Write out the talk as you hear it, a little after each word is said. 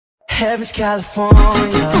Heaven's California.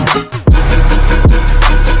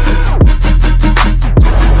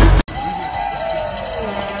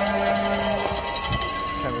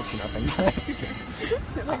 Can't see nothing.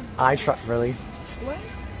 I try. Really? What?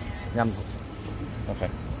 Yeah. Okay.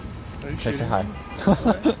 Okay, say hi.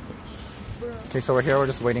 Okay, so we're here. We're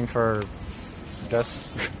just waiting for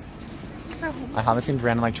this. I haven't seen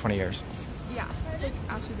Brandon in like 20 years. Yeah, it's like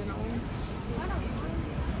actually been on.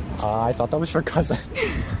 I thought that was your cousin.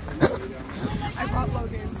 I brought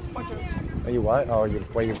Logan. Watch out. Are you what? Oh, you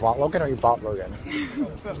bought Logan or you bought Logan? Both.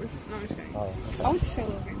 No, I'm just kidding. Oh, okay. I would say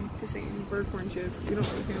Logan to say birdcorn chip. You don't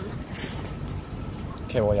like him.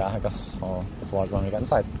 Okay, well, yeah, I guess I'll vlog when we get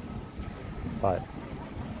inside. But,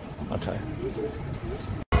 okay.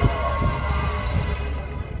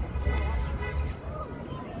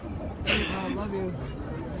 I love you.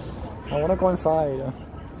 I want to go inside.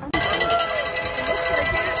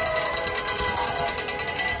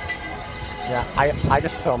 Yeah, I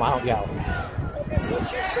just film. I don't yell. You're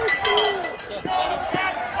so cool.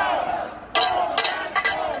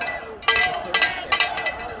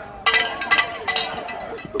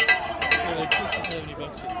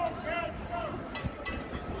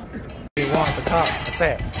 You want the cup? That's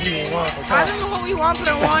it. You want the cup? I don't know what we want, but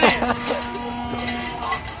I want it.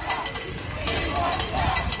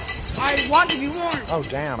 I want to be warm. Oh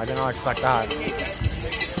damn! I did not expect that.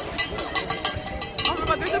 Oh my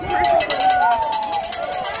god, there's a person.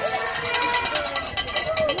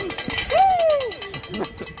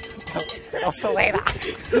 Oh, so late. What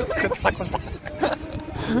the fuck was that?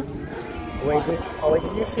 Wait,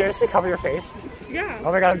 did you seriously cover your face? Yeah.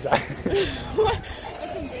 Oh my god, I'm dying. What?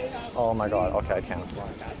 Oh my god, okay, I can't.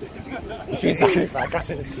 She's talking back us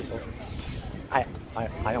into people. I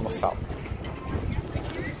almost fell.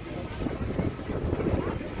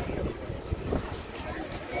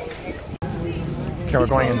 Okay, we're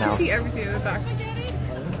going in now. You can see everything in the back.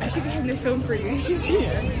 I should be in the film for you. You can see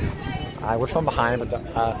it. I would film behind, but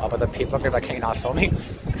the people are like, "Can you not film me?"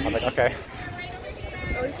 I'm like, okay.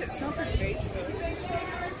 At least it's not for face though.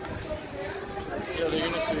 Yeah, they're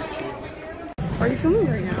gonna search you. Are you filming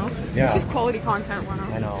right now? Yeah. This is quality content, why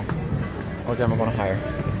not? I know. Oh damn, I'm going higher.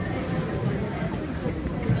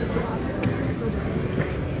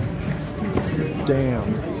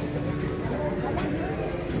 Damn.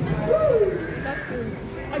 That's good.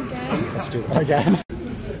 Again? Let's do it again.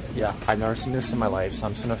 Yeah, I've never seen this in my life, so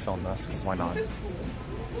I'm just gonna film this, because why not? It's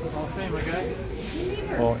the Hall of Fame, okay?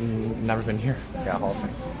 Well, never been here. Yeah, Hall of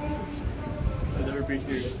Fame. I've never been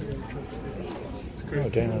here. It's crazy. Oh,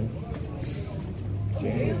 damn.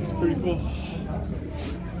 Damn. It's pretty cool.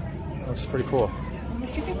 Looks pretty cool. What do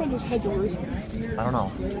you think about those heads over here? I don't know.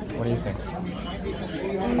 What do you think?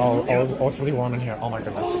 Oh, it's really warm in here. Oh my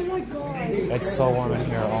goodness. Oh my god. It's so warm in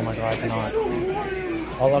here. Oh my god, it's not.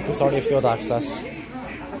 Oh look, there's already field access.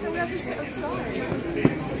 Okay, we have to sit outside.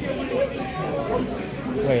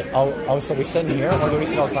 Wait, oh, so we sit in here or do we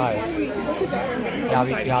sit outside? Yeah,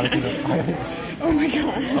 we can. Oh my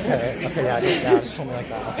god. Okay, yeah, just hold me like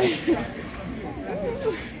that. Okay.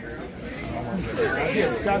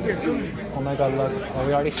 Oh my god, look. Oh,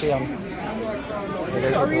 we already see them.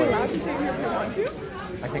 So are we allowed to sit here if we want to?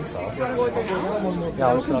 I think so. You want to go like this?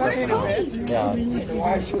 Yeah, we'll sit out there for now. Yeah.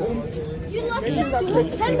 Even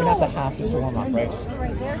at the half just to warm up, right?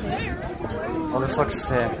 Oh, this looks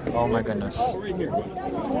sick. Oh my goodness. Where do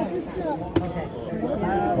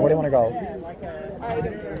you want to go? I don't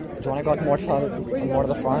know. Do you want to go like more to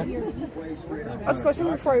the front? Let's go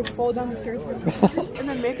somewhere before I fall down the stairs and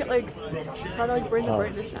then make it like, try to like bring the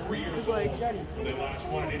brightness down. Because like, yeah,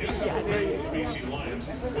 there you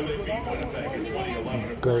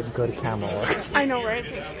go. Good camera work. I know, right?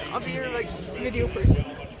 I'll be your like video person.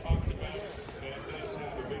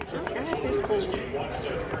 And this is cool.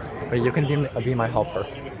 But you can be my helper.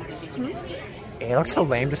 It looks so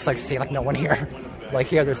lame just like seeing like no one here. Like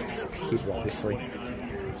here there's people obviously.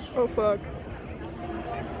 Oh fuck.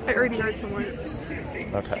 I already heard someone.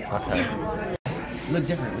 Okay. Look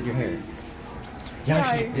different with your hair. Yeah,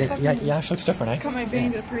 she looks different, eh? Cut my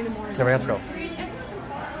bangs at 3 in the morning. Okay, let's go.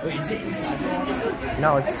 Wait, is it inside?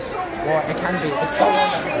 No, it's, well, it can be. It's so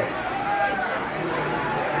warm in here.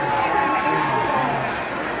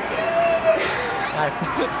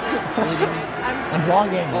 I'm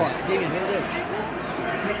vlogging. Oh, Damian, look at this.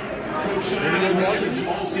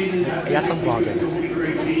 Yes, I'm vlogging.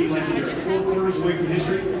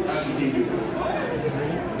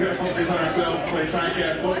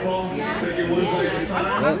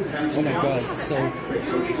 What? Oh my god, it's so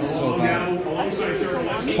bad.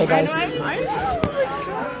 Hey guys.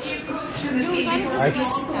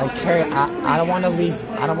 Carrie, I don't want to leave.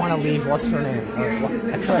 I don't want to leave. What's her name?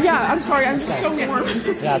 Yeah, I'm sorry. I'm just so warm.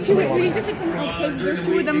 Yeah, it's really warm. We need to take some notes because there's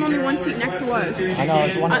two of them, only one seat next to us. I know,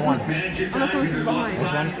 there's one and one. Unless one's behind.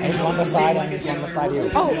 There's one beside and there's one beside you.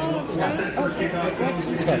 Oh. Yeah. Okay.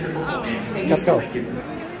 Let's go.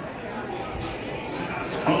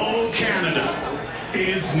 Oh, Canada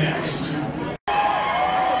is next.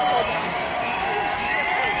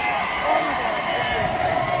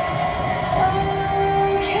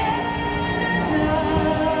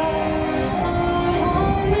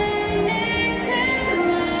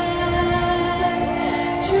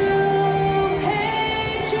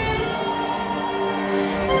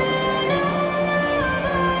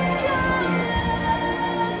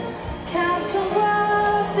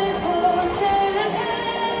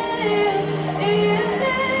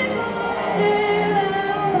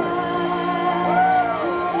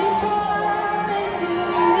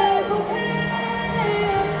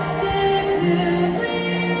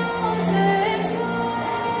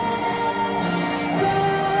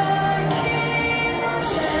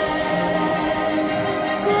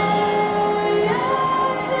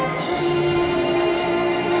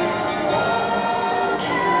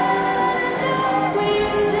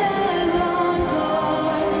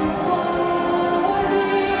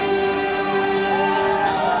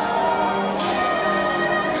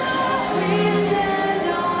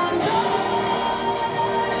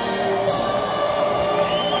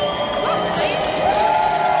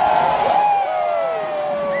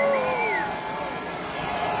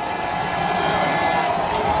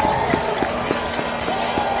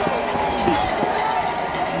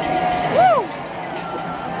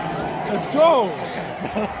 Go!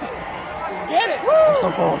 Get it! Woo! I'm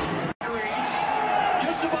so cold.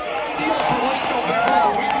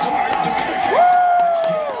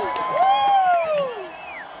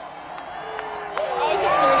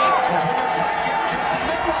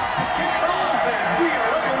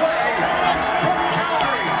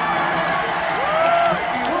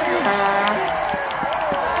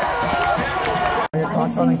 Your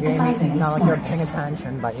thoughts on the game? Not like you're paying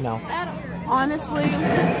attention, but you know. Honestly,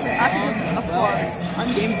 I think it's a farce. Our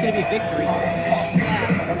game's gonna be victory.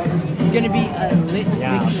 It's gonna be a lit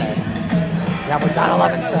Yeah, victory. okay. Yeah, we're down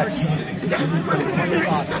 11-6.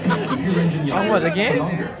 On what, the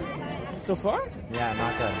game? So far? Yeah,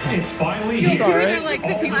 not good. It's finally Yo, here. seriously, like,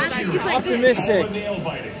 the people that he's like Optimistic. Nail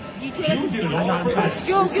biting. You two like this. I'm not impressed.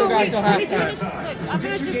 Yo, Still got till halftime. So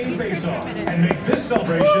get your game face on and make this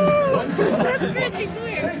celebration one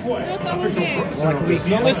safe way.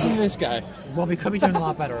 Don't listen to this guy. Well, we could be doing a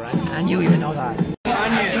lot better, right? And you even know that.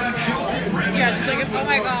 Yeah, just like, oh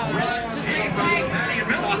my god. Just like,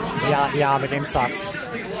 Yeah, the game sucks.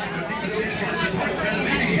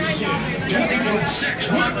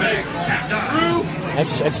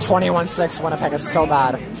 It's 21-6. Winnipeg is so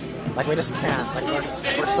bad. Like we just can't. Like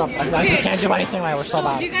we're so. Like, we can't do anything right. We're so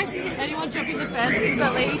bad. Do you guys see anyone jumping the fence? Because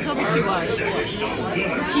that lady told me she was.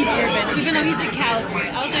 Keith Urban, even though he's in Calgary.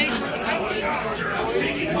 I was like,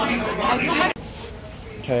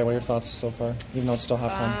 Okay, what are your thoughts so far? Even though it's still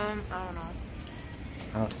halftime. I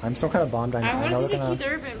don't know. I'm still kind of bummed. I I know wanted to they're see gonna. Keith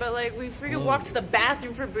Urban, but like we freaking walked to the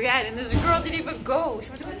bathroom for Brienne, and this girl didn't even go. She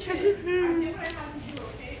went to go check her.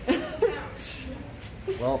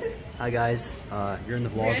 Well, hi guys. You're in the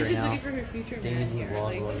vlog Brienne's right just now. looking for her future Damian's man in the here. vlog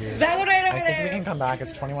Like, over here. that one right over I think we there. can come back.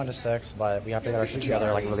 It's 21-6, but we have to get our shit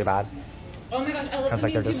together like really bad. Oh my gosh, I love Because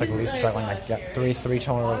like they're the just like really memes struggling. Like get three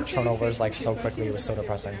turnovers like so quickly. It was so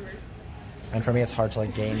depressing. And for me, it's hard to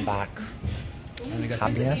like gain back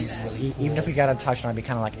happiness. Even if we get a touchdown, I'd be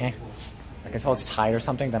kind of like, eh. Like until it's tied or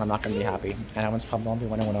something, then I'm not gonna be happy. And everyone's probably won't be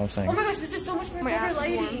wondering what I'm saying. Oh my gosh, this is so much better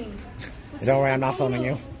lighting. Don't worry, I'm not filming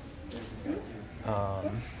you.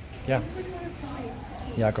 Yeah.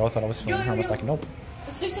 Yeah, girl thought I was filming her. I was like, nope.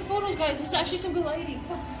 Let's take some photos, guys. This is actually some good lighting.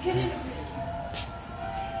 Get in.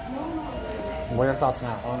 What are your thoughts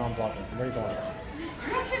now? Oh no, I'm vlogging. Where are you going?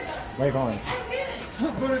 Where are you going?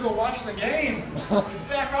 I'm gonna go watch the game. It's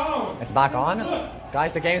back on. It's back on?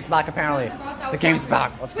 Guys, the game's back apparently. The game's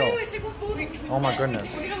back. Let's go. Wait, take one photo. Oh my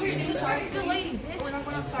goodness. This is good lighting, bitch. We're not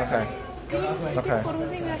going outside. Okay. Can you take a Okay. photo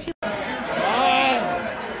with me?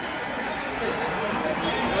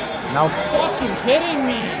 No. Fucking kidding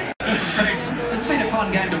me. This has been a fun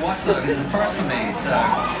game to watch though, because it's the first for me, so...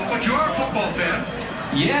 But you are a football fan.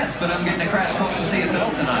 Yes, but I'm getting a crash course in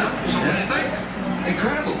CFL tonight. So what do you think?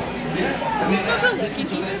 Incredible. Yeah. I mean, Look, you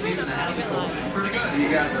keep best view in the house, of course. Pretty good. You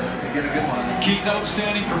guys are get a good one. Keith,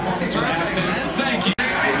 outstanding performance on halftime. Thank you.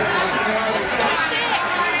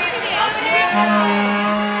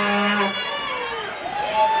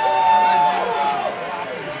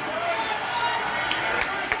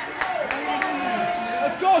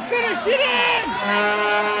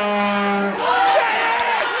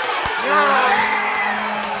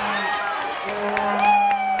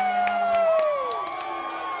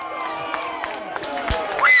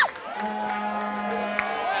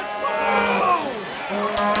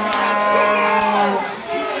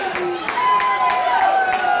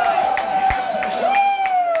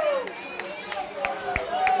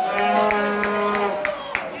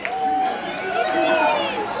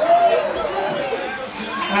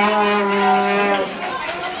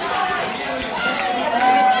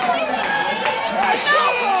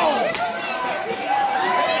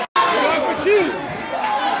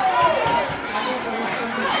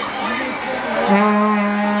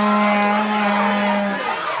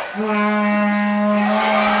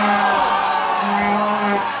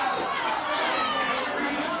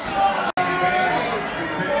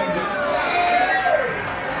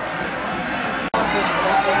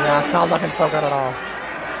 not looking so good at all.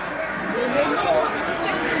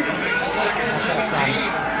 That's what it's done.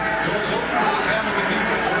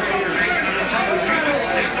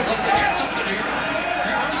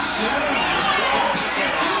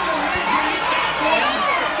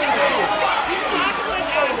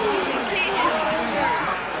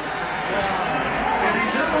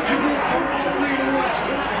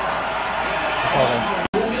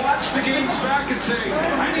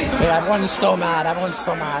 Dude, everyone's so mad. Everyone's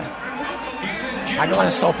so mad. Everyone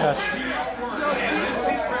is so pissed.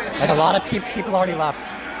 Like a lot of people already left.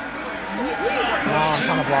 No, I'm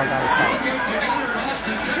trying to vlog that.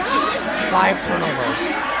 5 turnovers.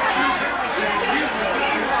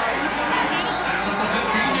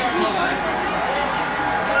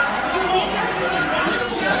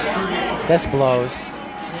 This blows.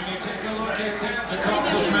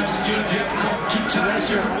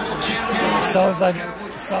 So the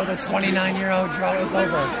 29-year-old draw is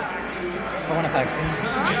over for Winnipeg.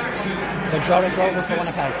 The draw is over for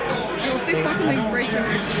Winnipeg. They fucking like break their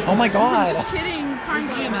record. Oh my god. Just kidding, kind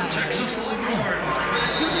of. Yo,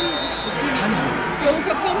 look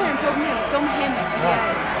at film him.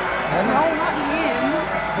 Yes. No, not him.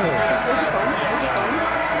 Hold your phone.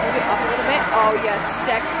 Move it up a little bit. Oh yes,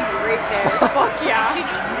 sexy right there. Fuck yeah.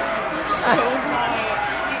 So hot.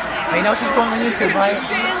 I know she's going on YouTube, right? Just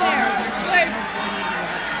stand there. Like,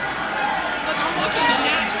 I'm watching the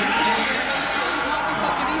net.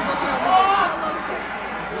 He's looking over there.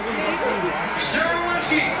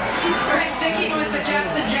 He's sticking with the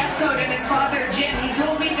Jackson Jets code and his father Jim. He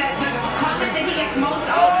told me that the comment that he gets most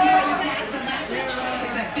often from the message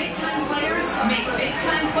is that big time players make big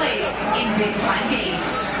time plays in big time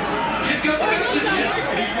games.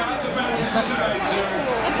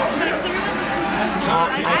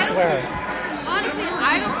 I swear. Honestly,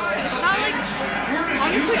 I don't. It's not like.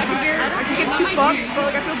 Honestly, I could give 2 fucks, but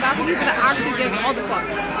like I feel bad for people that actually give all the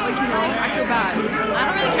fucks. Like, you know, I feel bad. I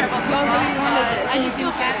don't really care about Y'all really wanted this. I just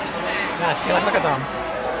feel bad for the fans. Yeah, see, like, look at them.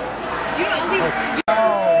 You know, at least.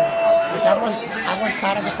 Like, everyone's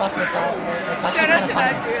sad at the plus, but it's actually Shout kind out of to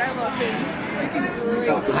funny. that dude. I love him. He's freaking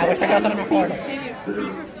great. I wish I got that on record.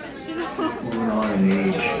 Moving on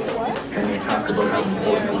in age, and they talk about how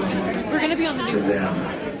important We're gonna be on the news.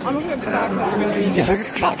 I'm looking at crack. Yeah, look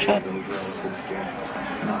at Crockett.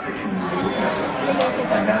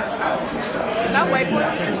 and that's powerful stuff. That white boy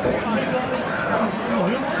was super fun.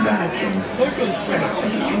 That can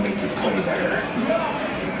make you play better,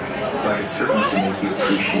 but it certainly can make you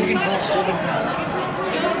appreciate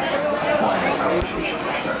why that's how relationships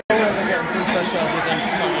are started.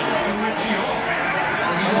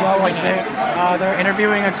 Well, like they're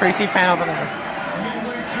interviewing a crazy fan over there.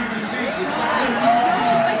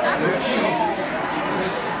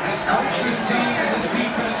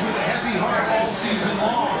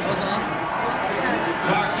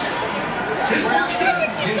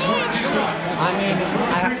 I mean,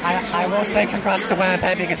 I will say congrats to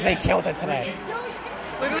Winnipeg because they killed it today.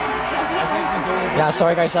 Yeah,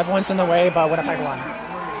 sorry guys, everyone's in the way, but Winnipeg won.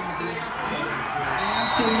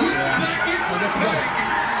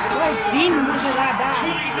 Dean wasn't that bad.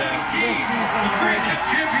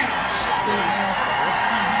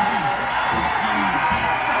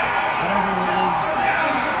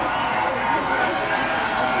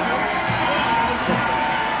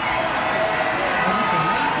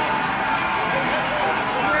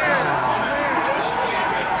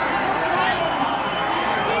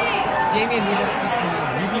 Damian,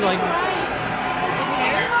 you'd be like,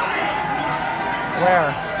 Where?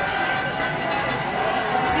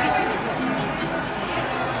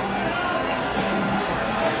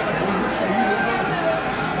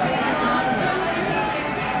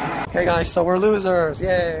 Okay guys, so we're losers,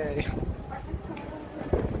 yay!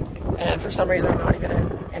 And for some reason I'm not even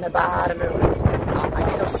in a bad mood. I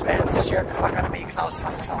think those fans cheered the fuck out of me because I was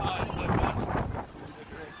fucking so. I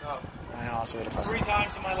know, I was really depressing. 3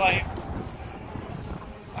 times in my life.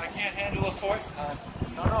 I can't handle a 4th time.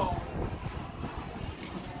 No.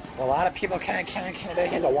 Well, a lot of people can't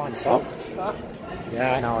handle one, so.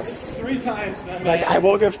 Yeah, I know, it's. 3 times, man. Like, I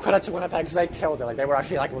will give credit to Winnipeg because they killed it. Like, they were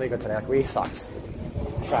actually, like, really good today. Like, we sucked.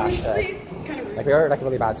 Trash today. Like, we were, like,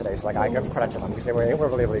 really bad today, so, like, I give credit to them because they were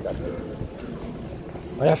really, really good.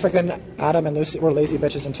 But yeah, freaking Adam and Lucy were lazy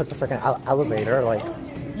bitches and took the freaking elevator. Like,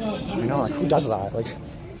 you know, like, who does that? Like,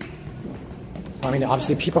 I mean,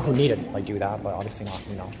 obviously people who need it, like, do that, but obviously not,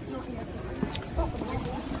 you know.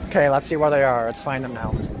 Okay, let's see where they are. Let's find them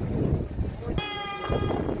now. Do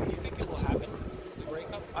you think it will happen? The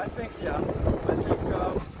breakup? I think, yeah. I think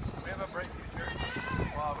we have a bright future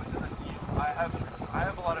within the team. I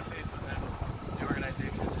have a lot of faith within the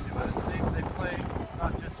organization to do it. They play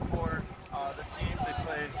not just for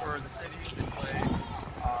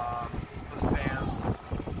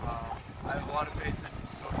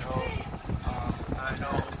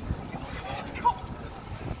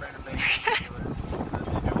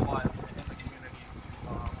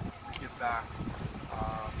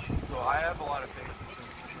have a lot of faith in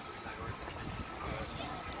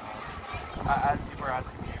as you were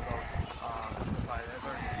asking me about if I've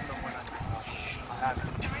ever seen someone I have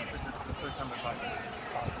seen, this is the third time I've had this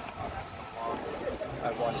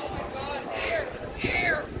I've watched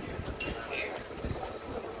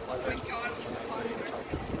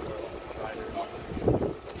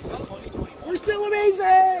We're still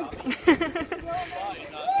amazing!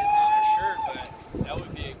 That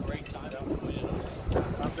would be a great time.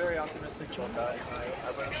 I'm very optimistic about that.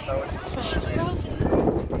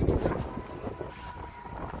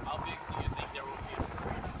 How big do you think there will be a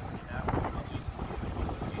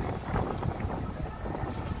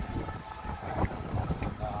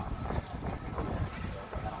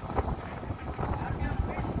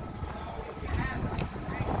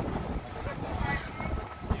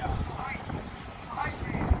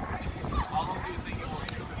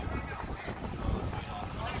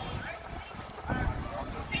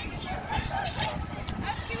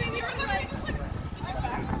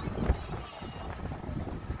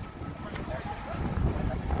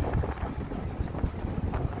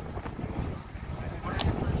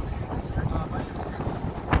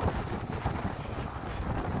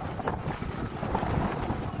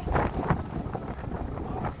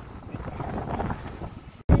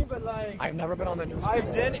I've never been on the news.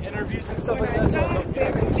 I've done interviews and stuff like that.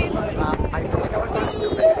 I feel like I was so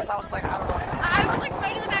stupid because I was like, I don't know. I was like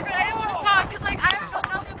right in the background. I didn't want to talk because like I don't know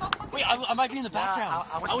nothing about. Wait, I might be in the background.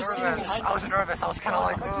 I was nervous. I was nervous. I was kind of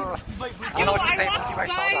like, ugh. I don't know what to say, but if I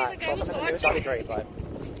saw that. So if I'm in the news, that'd be great, but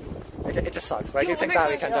it just sucks. But I do think that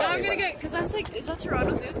we can definitely. I'm gonna get because that's like is that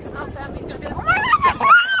Toronto's news? Because now family's gonna be like, oh my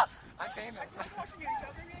god. I'm famous.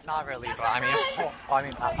 Not really, but I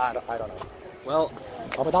mean, I don't know. Well,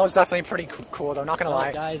 but that was definitely pretty cool, though. Not gonna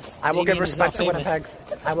lie, guys, I will give Damian respect to Winnipeg.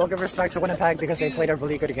 I will give respect to Winnipeg because they played a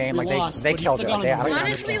really good game. Like they killed it. Like,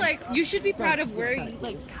 honestly, like you should be proud of where you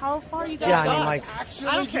like how far you guys. Yeah, I mean, like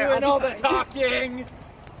I don't care. Doing all the talking.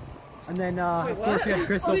 and then of course we have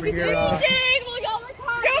Chris over here.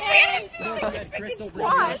 Chris over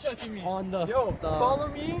here on the. Follow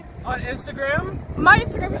me on Instagram. My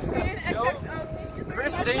Instagram is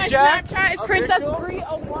Chris My Sajak. Snapchat is Princess301.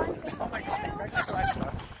 oh my god, you're so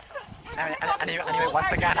extra. Anyway,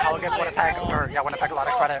 once again, I will give Winnipeg Winnipeg a lot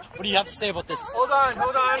of credit. What do you have to say about this? Hold on.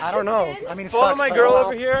 I don't know. I mean, Follow my girl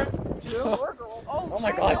over here. Oh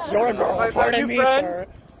my god, you're a girl. My Pardon new me, friend. sir.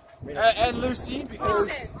 And Lucy, because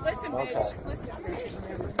Listen, bitch. Listen.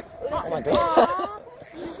 Oh my god.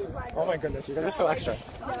 Oh my goodness, you guys are so extra.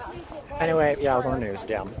 Anyway, yeah, I was on the news,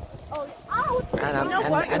 damn.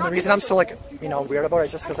 And the reason I'm so like, weird about it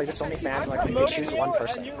is just because like there's so many fans and like you can choose one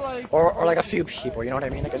person. Or like a few people, you know what I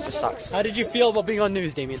mean? Like it just sucks. How did you feel about being on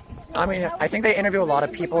news, Damian? I mean, I think they interview a lot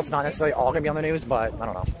of people. It's not necessarily all gonna be on the news, but I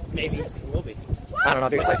don't know. Maybe it will be. I don't know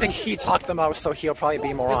because I think he talked the most, so he'll probably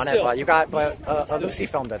be more on it. But Lucy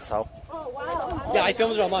filmed it, so. Yeah, I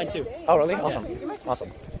filmed it on mine too. Oh really? Awesome.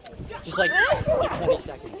 Awesome. Just like 20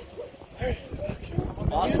 seconds.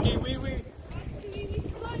 Oski, wee wee.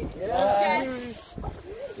 Yes.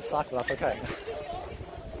 It sucked, but that's okay.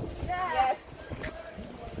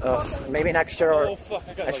 Maybe next year, or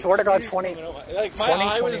I swear to God, 20. Like my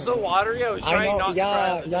eye was so watery, I was trying not to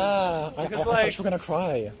cry. Yeah. I thought you were gonna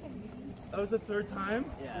cry. That was the third time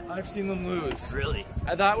I've seen them lose. Really?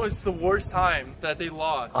 And that was the worst time that they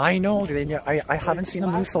lost. I know. I haven't seen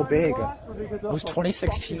them lose so big. It was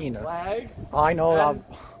 2016. I know.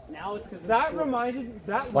 That reminded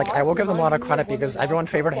that. Like I will give them a lot of credit because everyone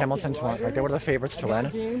favored Hamilton to win. Like they were the favorites to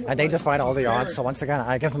win, and they defied all the odds. So once again,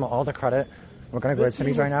 I give them all the credit. We're gonna go to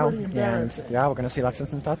semis right now, and yeah, we're gonna see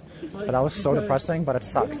Lexus and stuff. But that was so depressing, but it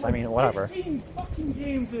sucks. I mean, whatever.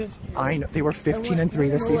 I know they were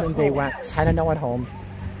 15-3 this season. They went 10-0 at home.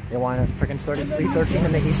 They won freaking 33-13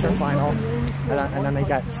 in the Eastern Final, and then they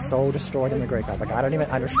get so destroyed in the Grey Cup. Like I don't even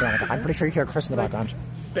understand. Like, I'm pretty sure you hear Chris in the background.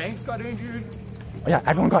 Banks got injured. Yeah,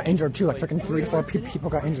 everyone got injured too. Like freaking 3 to 4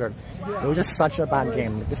 people got injured. It was just such a bad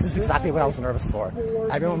game. This is exactly what I was nervous for.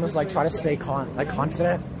 Everyone was like trying to stay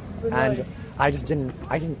confident, and I just didn't.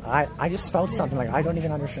 I just felt something. Like I don't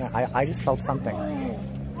even understand. I just felt something,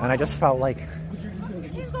 and I just felt like.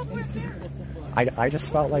 I just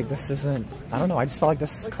felt like this isn't. I don't know. I just felt like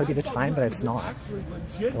this could be the time, but it's not.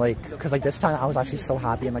 Like, cause like this time I was actually so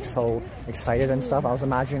happy and like so excited and stuff. I was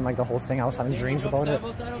imagining like the whole thing. I was having dreams about it.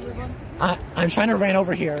 I'm trying to run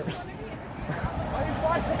over here. Why are you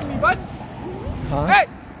flashing me, bud? Huh? Hey,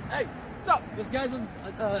 what's up? This guy's on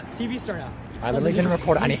TV star now. I literally didn't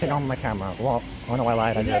record anything on my camera. Well, oh no, I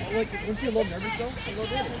lied. I did. Like, weren't you a little nervous though? A little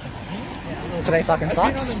bit. Today fucking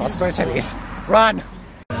sucks. Let's go to Timmy's. Run.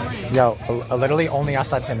 Yo, literally only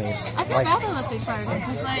us at Timmy's. I feel bad though that they fired him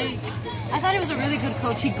because like I thought he was a really good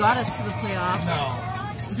coach. He got us to the playoffs. No.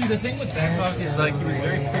 See, the thing with Bangkok is like he was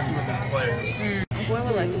very picky with his players. I'm going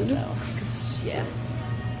with Alexis now. Yeah.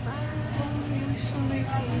 So nice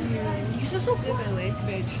seeing you. You smell so good, by the way,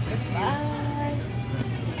 bitch. That's you.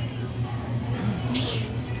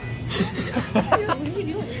 What are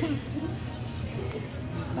you doing?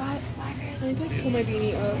 Bye, guys. I need to pull my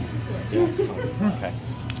beanie up. Okay.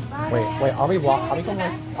 Wait, are we going? Okay,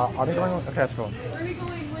 that's cool. Where are we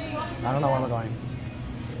going? Wait. I don't know where we're going.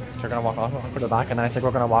 So we're gonna walk off to the back, and then I think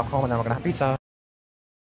we're gonna walk home, and then we're gonna have pizza.